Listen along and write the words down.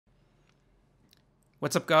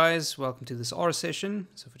What's up, guys? Welcome to this R session.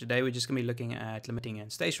 So for today, we're just going to be looking at limiting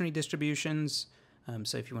and stationary distributions.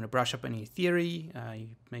 So if you want to brush up any theory, you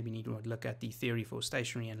maybe need to look at the theory for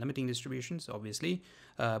stationary and limiting distributions, obviously,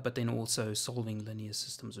 but then also solving linear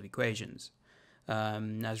systems of equations.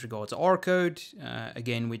 As regards R code,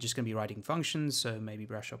 again, we're just going to be writing functions, so maybe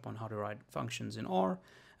brush up on how to write functions in R.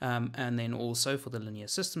 And then also for the linear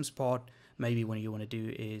systems part, maybe what you want to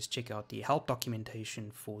do is check out the help documentation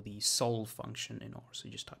for the solve function in R. So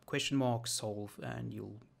you just type question mark solve and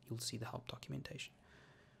you'll see the help documentation.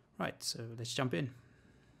 Right, so let's jump in.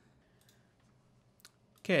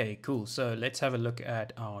 Okay, cool. So let's have a look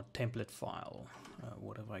at our template file.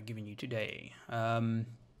 What have I given you today?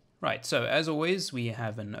 Right, so as always, we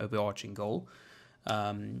have an overarching goal.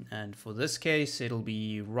 And for this case, it'll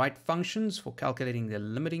be write functions for calculating the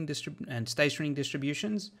limiting and stationary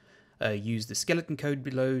distributions. Use the skeleton code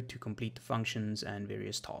below to complete the functions and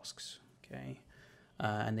various tasks. Okay,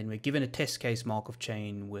 and then we're given a test case Markov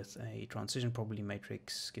chain with a transition probability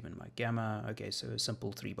matrix given by gamma. Okay, so a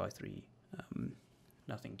simple 3x3,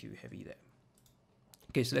 nothing too heavy there.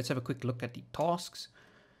 Okay, so let's have a quick look at the tasks.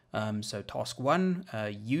 So task 1,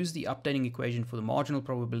 use the updating equation for the marginal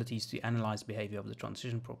probabilities to analyze behavior of the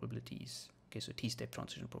transition probabilities. Okay, so t-step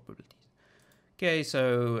transition probabilities. Okay,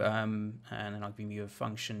 so, and then I'll give you a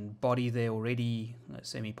function body there already,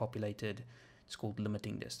 semi-populated. It's called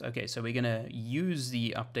limiting dist. Okay, so we're going to use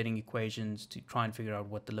the updating equations to try and figure out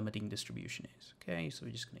what the limiting distribution is. Okay, so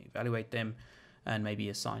we're just going to evaluate them and maybe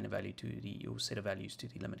assign a value to or set of values to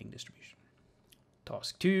the limiting distribution.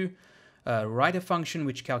 Task 2, write a function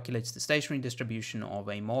which calculates the stationary distribution of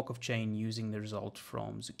a Markov chain using the result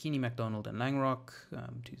from Zucchini, MacDonald, and Langrock,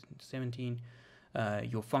 2017.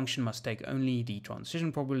 Your function must take only the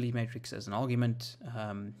transition probability matrix as an argument.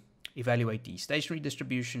 Evaluate the stationary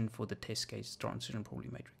distribution for the test case transition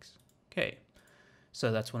probability matrix. Okay,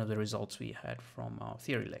 so that's one of the results we had from our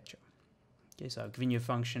theory lecture. Okay, so I've given you a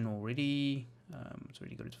function already. It's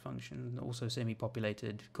already got its function, also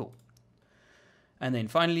semi-populated. Cool. And then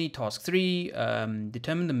finally, task 3,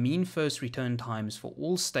 determine the mean first return times for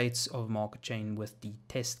all states of a Markov chain with the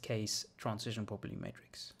test case transition probability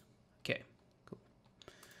matrix. Okay, cool.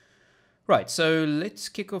 Right, so let's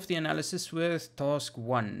kick off the analysis with task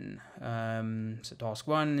 1. So task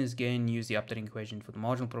 1 is again use the updating equation for the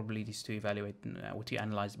marginal probabilities to evaluate or to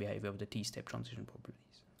analyze the behavior of the t-step transition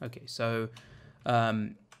probabilities. Okay, so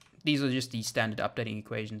these are just the standard updating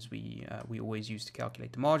equations we always use to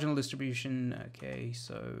calculate the marginal distribution. Okay,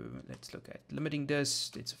 so let's look at limiting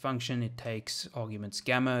dist. It's a function. It takes arguments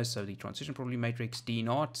gamma, so the transition probability matrix d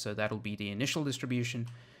naught, so that'll be the initial distribution,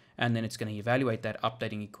 and then it's going to evaluate that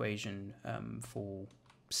updating equation for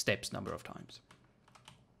steps number of times.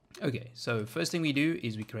 Okay, so first thing we do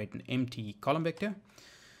is we create an empty column vector.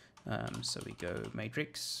 So we go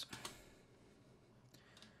matrix.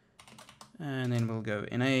 And then we'll go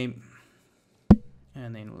NA,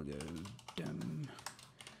 and then we'll go dum.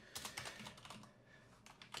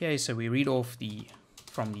 Okay, so we read off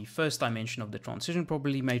from the first dimension of the transition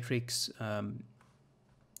probability matrix, how many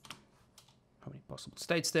possible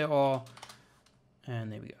states there are,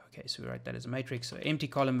 and there we go. Okay, so we write that as a matrix, so empty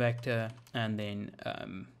column vector, and then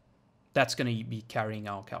that's going to be carrying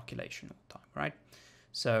our calculation all the time, right?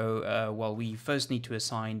 So, well, we first need to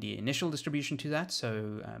assign the initial distribution to that.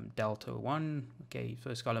 So, delta 1, okay,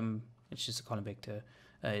 first column, it's just a column vector,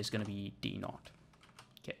 is going to be d naught.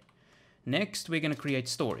 Okay. Next, we're going to create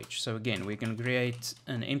storage. So, again, we're going to create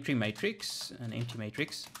an empty matrix,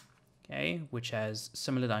 okay, which has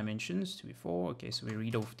similar dimensions to before. Okay, so we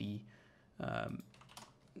read off the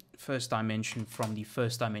first dimension from the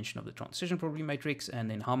first dimension of the transition probability matrix, and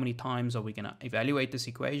then how many times are we going to evaluate this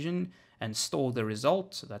equation and store the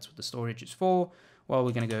result. So that's what the storage is for. Well,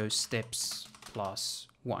 we're going to go steps plus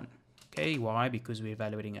 1. Okay, why? Because we're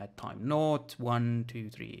evaluating at time 0, 1,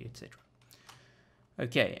 2, 3, etc.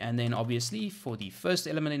 Okay, and then obviously for the first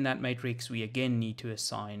element in that matrix, we again need to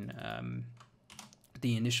assign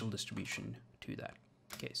the initial distribution to that.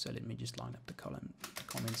 Okay, so let me just line up the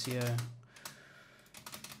comments here.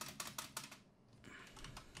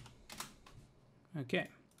 Okay,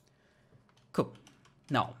 cool.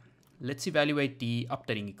 Now, let's evaluate the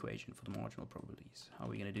updating equation for the marginal probabilities. How are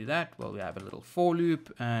we going to do that? Well, we have a little for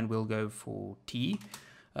loop, and we'll go for t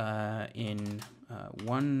in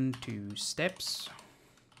 1, 2 steps.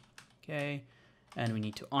 Okay, and we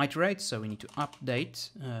need to iterate, so we need to update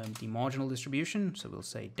the marginal distribution. So we'll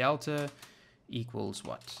say delta equals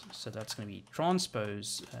what? So that's going to be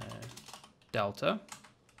transpose delta.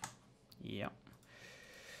 Yeah.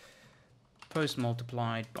 Post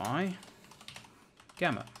multiplied by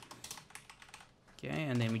gamma. Okay,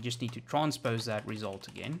 and then we just need to transpose that result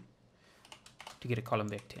again to get a column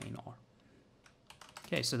vector in R.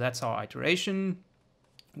 Okay, so that's our iteration.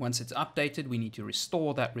 Once it's updated, we need to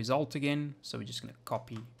restore that result again. So we're just going to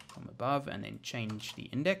copy from above and then change the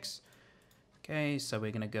index. Okay, so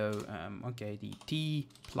we're going to go, okay, the t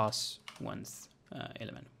plus 1th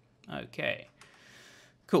element. Okay,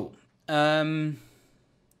 cool.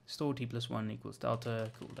 Store t plus 1 equals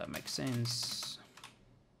delta. Cool, that makes sense.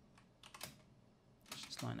 Let's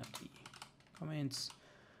just line up the comments.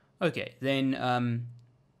 Okay, then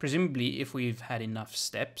presumably if we've had enough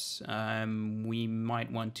steps, we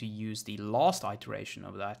might want to use the last iteration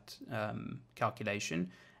of that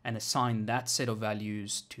calculation and assign that set of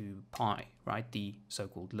values to pi, right? The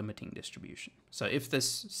so-called limiting distribution. So if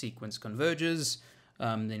this sequence converges,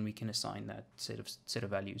 then we can assign that set of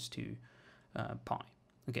values to pi.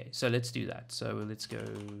 Okay, so let's do that. So let's go,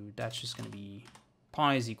 that's just going to be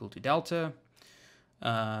pi is equal to delta.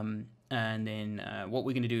 And then what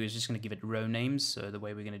we're going to do is just going to give it row names. So the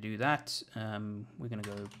way we're going to do that, we're going to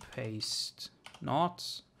go paste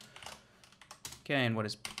not. Okay, and what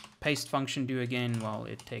does paste function do again? Well,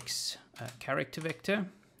 it takes a character vector,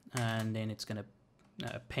 and then it's going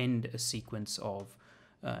to append a sequence of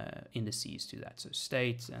indices to that. So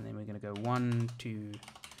state, and then we're going to go 1, 2,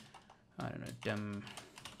 I don't know,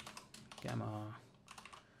 gamma.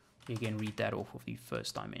 You can read that off of the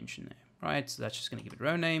first dimension there, right? So that's just going to give it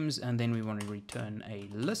row names, and then we want to return a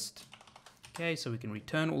list. Okay, so we can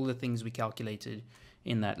return all the things we calculated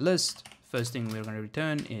in that list. First thing we're going to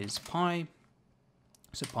return is pi.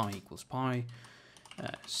 So pi equals pi,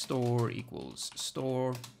 store equals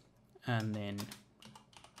store, and then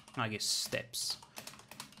I guess steps.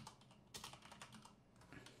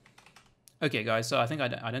 Okay, guys, so I think I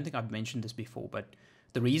don't think I've mentioned this before, but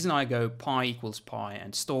the reason I go pi equals pi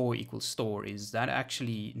and store equals store is that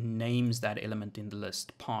actually names that element in the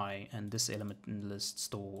list pi, and this element in the list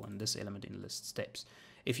store, and this element in the list steps.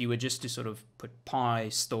 If you were just to sort of put pi,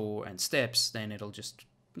 store, and steps, then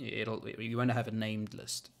you won't have a named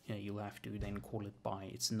list. You know, you'll have to then call it by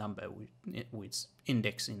its number with its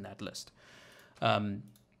index in that list.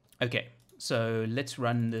 Okay, so let's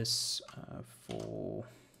run this for.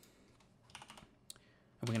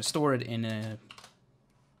 We're going to store it in a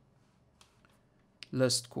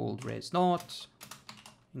list called res not.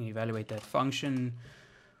 You evaluate that function.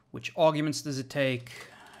 Which arguments does it take?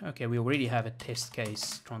 Okay, we already have a test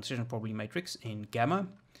case transition probability matrix in gamma.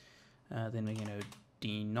 Then we're going to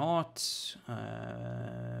d naught.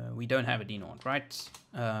 We don't have a d naught, right?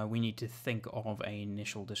 We need to think of an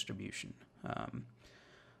initial distribution.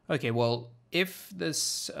 Okay, well, if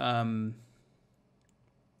this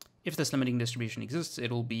limiting distribution exists,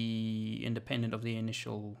 it'll be independent of the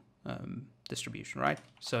initial distribution, right?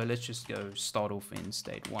 So let's just go start off in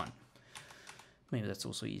state 1. Maybe that's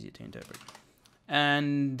also easier to interpret.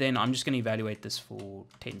 And then I'm just going to evaluate this for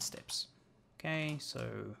 10 steps. Okay,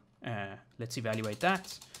 so let's evaluate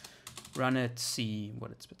that. Run it, see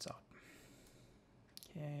what it spits out.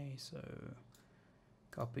 Okay, so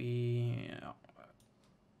copy.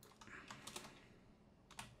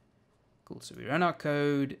 Cool, so we run our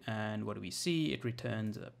code, and what do we see? It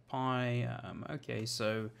returns a pi. Okay,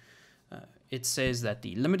 so it says that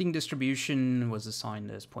the limiting distribution was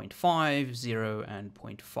assigned as 0.5, 0, and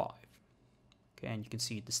 0.5. Okay, and you can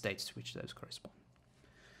see the states to which those correspond.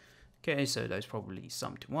 Okay, so those probably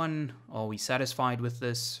sum to 1. Are we satisfied with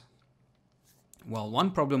this? Well, one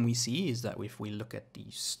problem we see is that if we look at the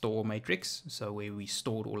store matrix, so where we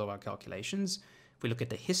stored all of our calculations, if we look at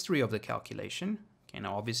the history of the calculation, okay,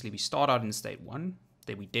 now obviously we start out in state 1,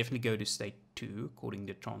 then we definitely go to state 2 according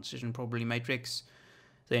to transition probability matrix.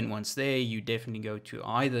 Then once there, you definitely go to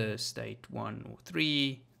either state 1 or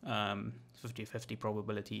 3, 50-50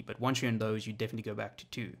 probability, but once you're in those, you definitely go back to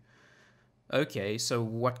 2. Okay, so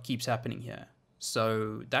what keeps happening here?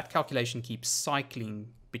 So that calculation keeps cycling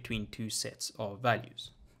between two sets of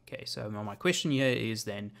values. Okay, so my question here is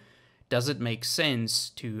then, does it make sense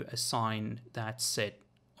to assign that set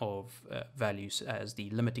of values as the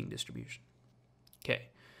limiting distribution? Okay,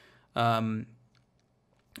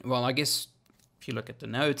 well, I guess if you look at the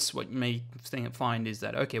notes, what you may find is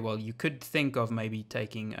that, okay, well, you could think of maybe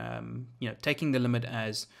taking, taking the limit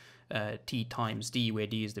as t times d, where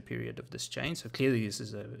d is the period of this chain. So clearly this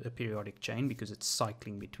is a periodic chain because it's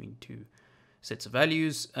cycling between two sets of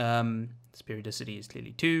values. This periodicity is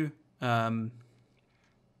clearly 2.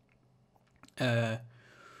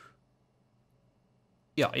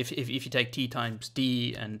 Yeah, if you take t times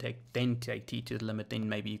d and then take t to the limit, then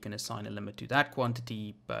maybe you can assign a limit to that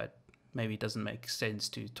quantity, but maybe it doesn't make sense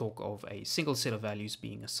to talk of a single set of values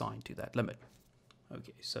being assigned to that limit.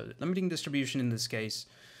 Okay, so the limiting distribution in this case,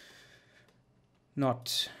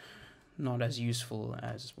 not as useful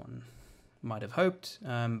as one might have hoped,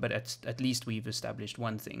 but at least we've established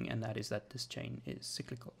one thing, and that is that this chain is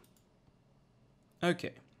cyclical.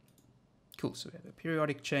 Okay, cool. So we have a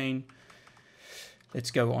periodic chain.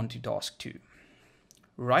 Let's go on to task 2.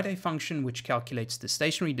 Write a function which calculates the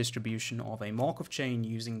stationary distribution of a Markov chain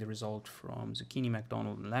using the result from Zucchini,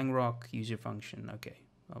 MacDonald, and Langrock. Use your function. Okay,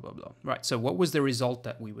 blah, blah, blah. Right, so what was the result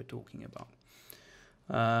that we were talking about?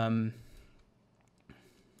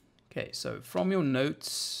 Okay, so from your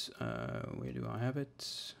notes, where do I have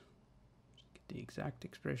it? Get the exact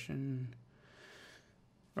expression.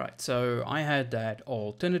 Right, so I had that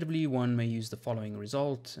alternatively one may use the following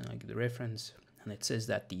result, and I give the reference, and it says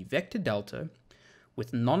that the vector delta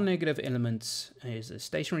with non-negative elements is a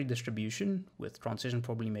stationary distribution with transition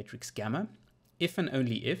probability matrix gamma, if and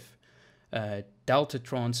only if delta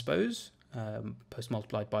transpose post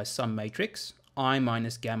multiplied by some matrix I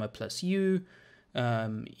minus gamma plus u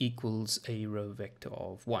equals a row vector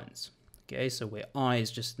of 1s. Okay, so where I is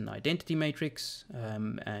just an identity matrix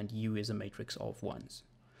and u is a matrix of 1s.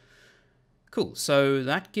 Cool, so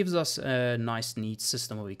that gives us a nice neat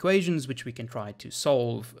system of equations which we can try to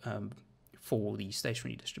solve for the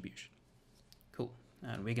stationary distribution. Cool,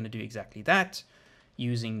 and we're going to do exactly that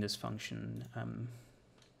using this function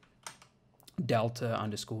delta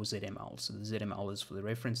underscore ZML. So the ZML is for the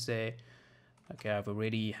reference there. Okay, I've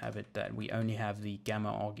already have it that we only have the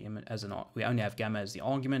gamma argument as we only have gamma as the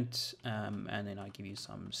argument, and then I give you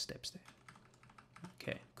some steps there.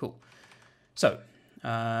 Okay, cool. So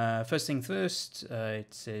first thing first,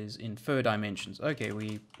 it says infer dimensions. Okay,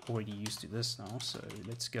 we already used to this now, so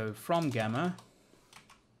let's go from gamma,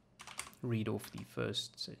 read off the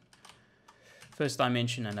first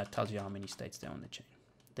dimension, and that tells you how many states there are on the chain.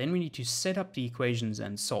 Then we need to set up the equations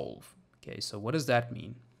and solve. Okay, so what does that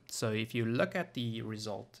mean? So if you look at the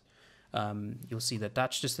result, you'll see that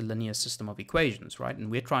that's just a linear system of equations, right? And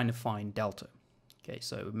we're trying to find delta. Okay,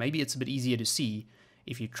 so maybe it's a bit easier to see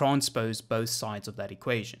if you transpose both sides of that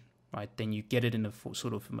equation, right? Then you get it in a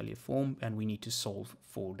sort of familiar form, and we need to solve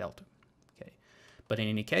for delta. Okay, but in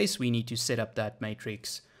any case, we need to set up that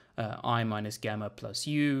matrix I minus gamma plus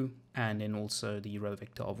u, and then also the row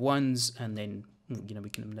vector of 1s, and then we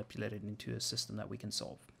can manipulate it into a system that we can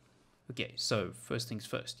solve. Okay, so first things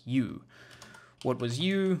first, u. What was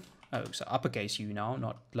u? Oh, so uppercase u now,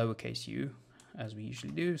 not lowercase u, as we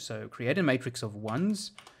usually do. So create a matrix of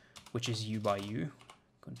 1s, which is u by u.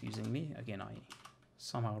 Confusingly, again, I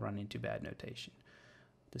somehow run into bad notation,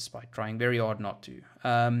 despite trying very hard not to.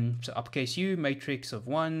 So uppercase u, matrix of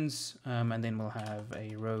 1s, and then we'll have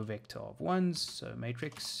a row vector of 1s. So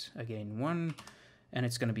matrix, again, 1, and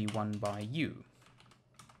it's going to be 1 by u.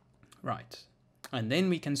 Right. And then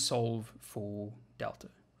we can solve for delta,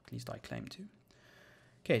 at least I claim to.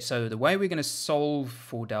 Okay, so the way we're going to solve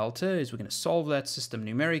for delta is we're going to solve that system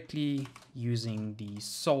numerically using the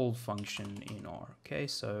solve function in R. Okay,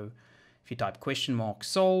 so if you type question mark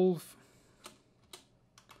solve,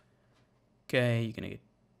 okay, you're going to get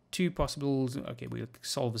two possibles. Okay, we'll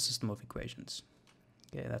solve a system of equations.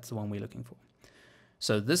 Okay, that's the one we're looking for.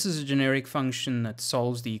 So this is a generic function that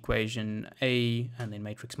solves the equation A and then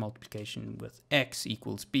matrix multiplication with X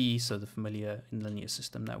equals B, so the familiar linear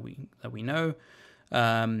system that we know,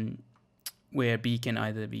 where B can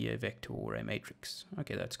either be a vector or a matrix.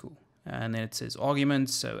 Okay, that's cool. And then it says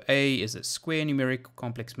arguments, so A is a square numerical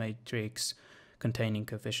complex matrix containing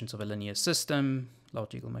coefficients of a linear system,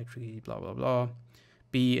 logical matrix, blah, blah, blah.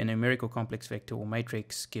 B, a numerical complex vector or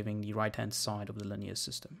matrix giving the right-hand side of the linear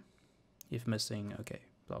system. If missing, okay,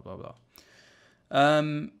 blah, blah,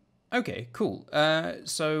 blah. Okay, cool.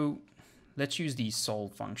 So let's use the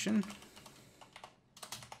solve function.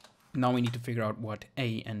 Now we need to figure out what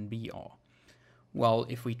A and B are. Well,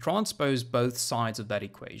 if we transpose both sides of that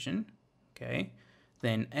equation, okay,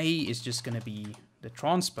 then A is just going to be the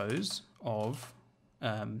transpose of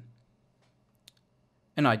an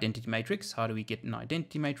identity matrix. How do we get an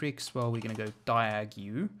identity matrix? Well, we're going to go diag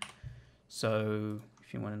U. So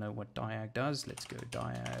if you want to know what diag does, let's go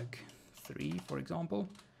diag 3, for example.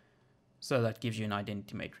 So that gives you an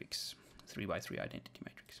identity matrix, 3 by 3 identity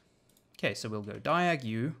matrix. Okay, so we'll go diag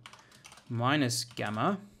U minus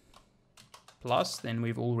gamma plus, then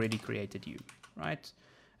we've already created U, right?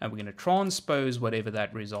 And we're going to transpose whatever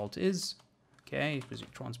that result is, okay, because we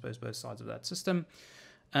transpose both sides of that system.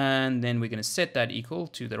 And then we're going to set that equal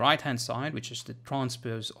to the right-hand side, which is the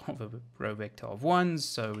transpose of a row vector of 1s.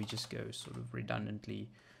 So we just go sort of redundantly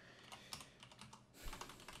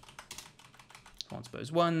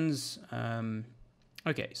transpose 1s.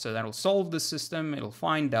 Okay, so that'll solve the system. It'll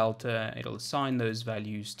find delta. It'll assign those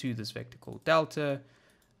values to this vector called delta.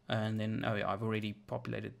 And then, oh yeah, I've already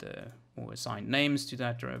populated or assigned names to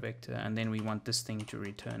that row vector. And then we want this thing to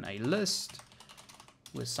return a list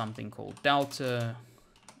with something called delta.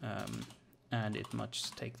 And it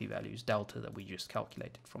must take the values delta that we just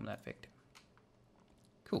calculated from that vector.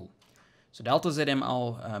 Cool. So delta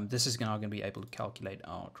ZML, this is now going to be able to calculate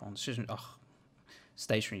our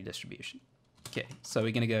stationary distribution. Okay, so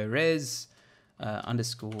we're going to go res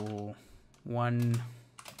 _1,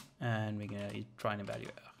 and we're going to try and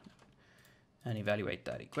evaluate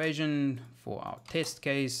that equation for our test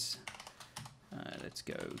case. Let's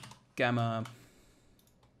go gamma.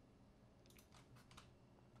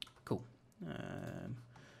 Cool.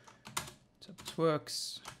 So this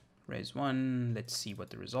works. Res 1. Let's see what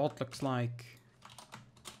the result looks like.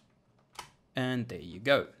 And there you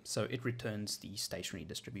go. So it returns the stationary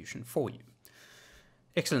distribution for you.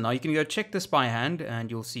 Excellent. Now you can go check this by hand,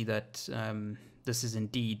 and you'll see that this is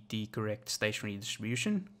indeed the correct stationary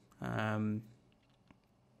distribution.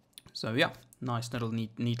 So yeah, nice little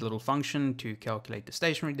neat little function to calculate the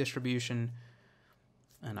stationary distribution.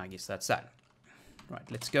 And I guess that's that. Right,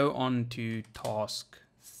 let's go on to task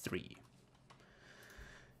 3.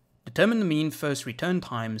 Determine the mean first return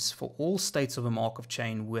times for all states of a Markov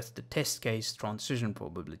chain with the test case transition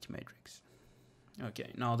probability matrix.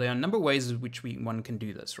 Okay, now there are a number of ways in which one can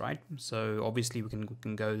do this, right? So obviously we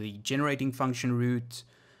can go the generating function route,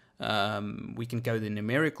 we can go the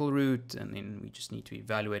numerical route, and then we just need to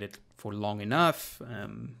evaluate it for long enough.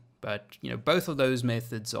 But you know, both of those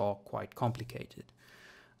methods are quite complicated.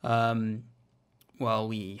 Well,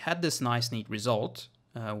 we had this nice neat result,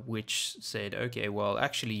 which said, okay, well,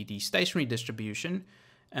 actually the stationary distribution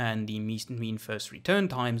and the mean first return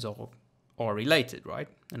times are related, right?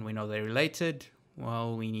 And we know they're related.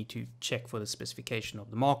 Well, we need to check for the specification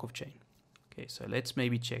of the Markov chain. Okay, so let's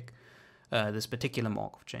maybe check this particular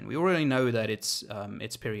Markov chain. We already know that it's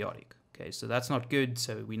periodic. Okay, so that's not good.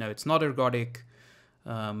 So we know it's not ergodic.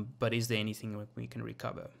 But is there anything that we can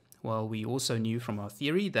recover? Well, we also knew from our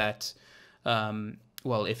theory that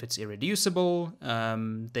well, if it's irreducible,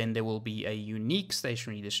 then there will be a unique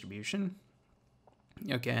stationary distribution.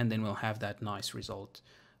 Okay, and then we'll have that nice result,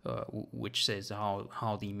 which says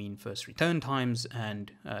how the mean first return times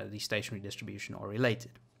and the stationary distribution are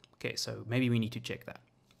related. Okay, so maybe we need to check that.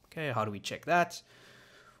 Okay, how do we check that?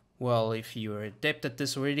 Well, if you're adept at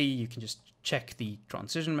this already, you can just check the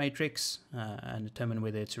transition matrix and determine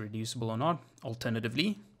whether it's reducible or not.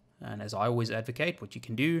 Alternatively, and as I always advocate, what you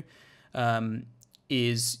can do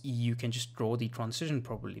is you can just draw the transition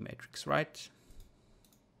probability matrix, right?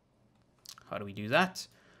 How do we do that?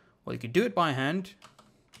 Well, you could do it by hand,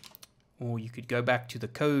 or you could go back to the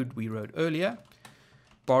code we wrote earlier,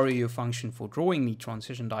 borrow your function for drawing the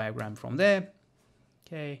transition diagram from there,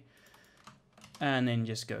 okay, and then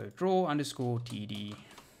just go draw _ TD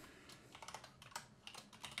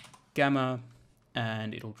gamma,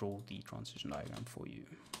 and it'll draw the transition diagram for you.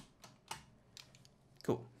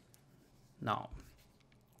 Cool. Now,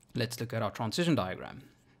 let's look at our transition diagram.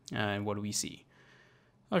 And what do we see?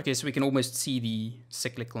 Okay, so we can almost see the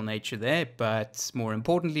cyclical nature there, but more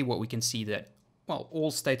importantly, what we can see that, well, all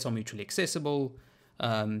states are mutually accessible.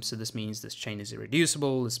 So this means this chain is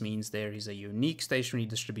irreducible. This means there is a unique stationary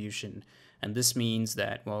distribution. And this means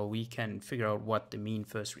that, well, we can figure out what the mean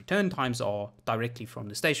first return times are directly from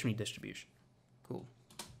the stationary distribution. Cool.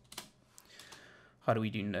 How do we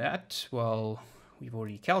do that? Well, we've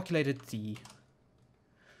already calculated the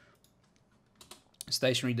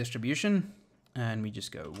stationary distribution, and we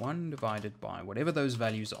just go 1 divided by whatever those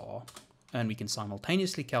values are, and we can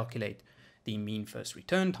simultaneously calculate the mean first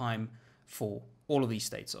return time for all of these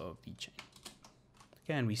states of the chain.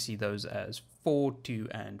 Okay, and we see those as 4, 2,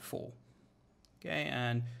 and 4. Okay,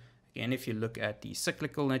 and again, if you look at the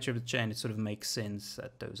cyclical nature of the chain, it sort of makes sense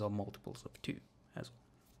that those are multiples of 2 as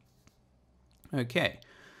well. Okay,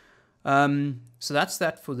 so that's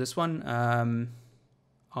that for this one.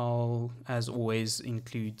 I'll, as always,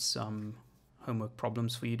 include some homework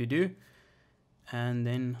problems for you to do, and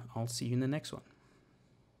then I'll see you in the next one.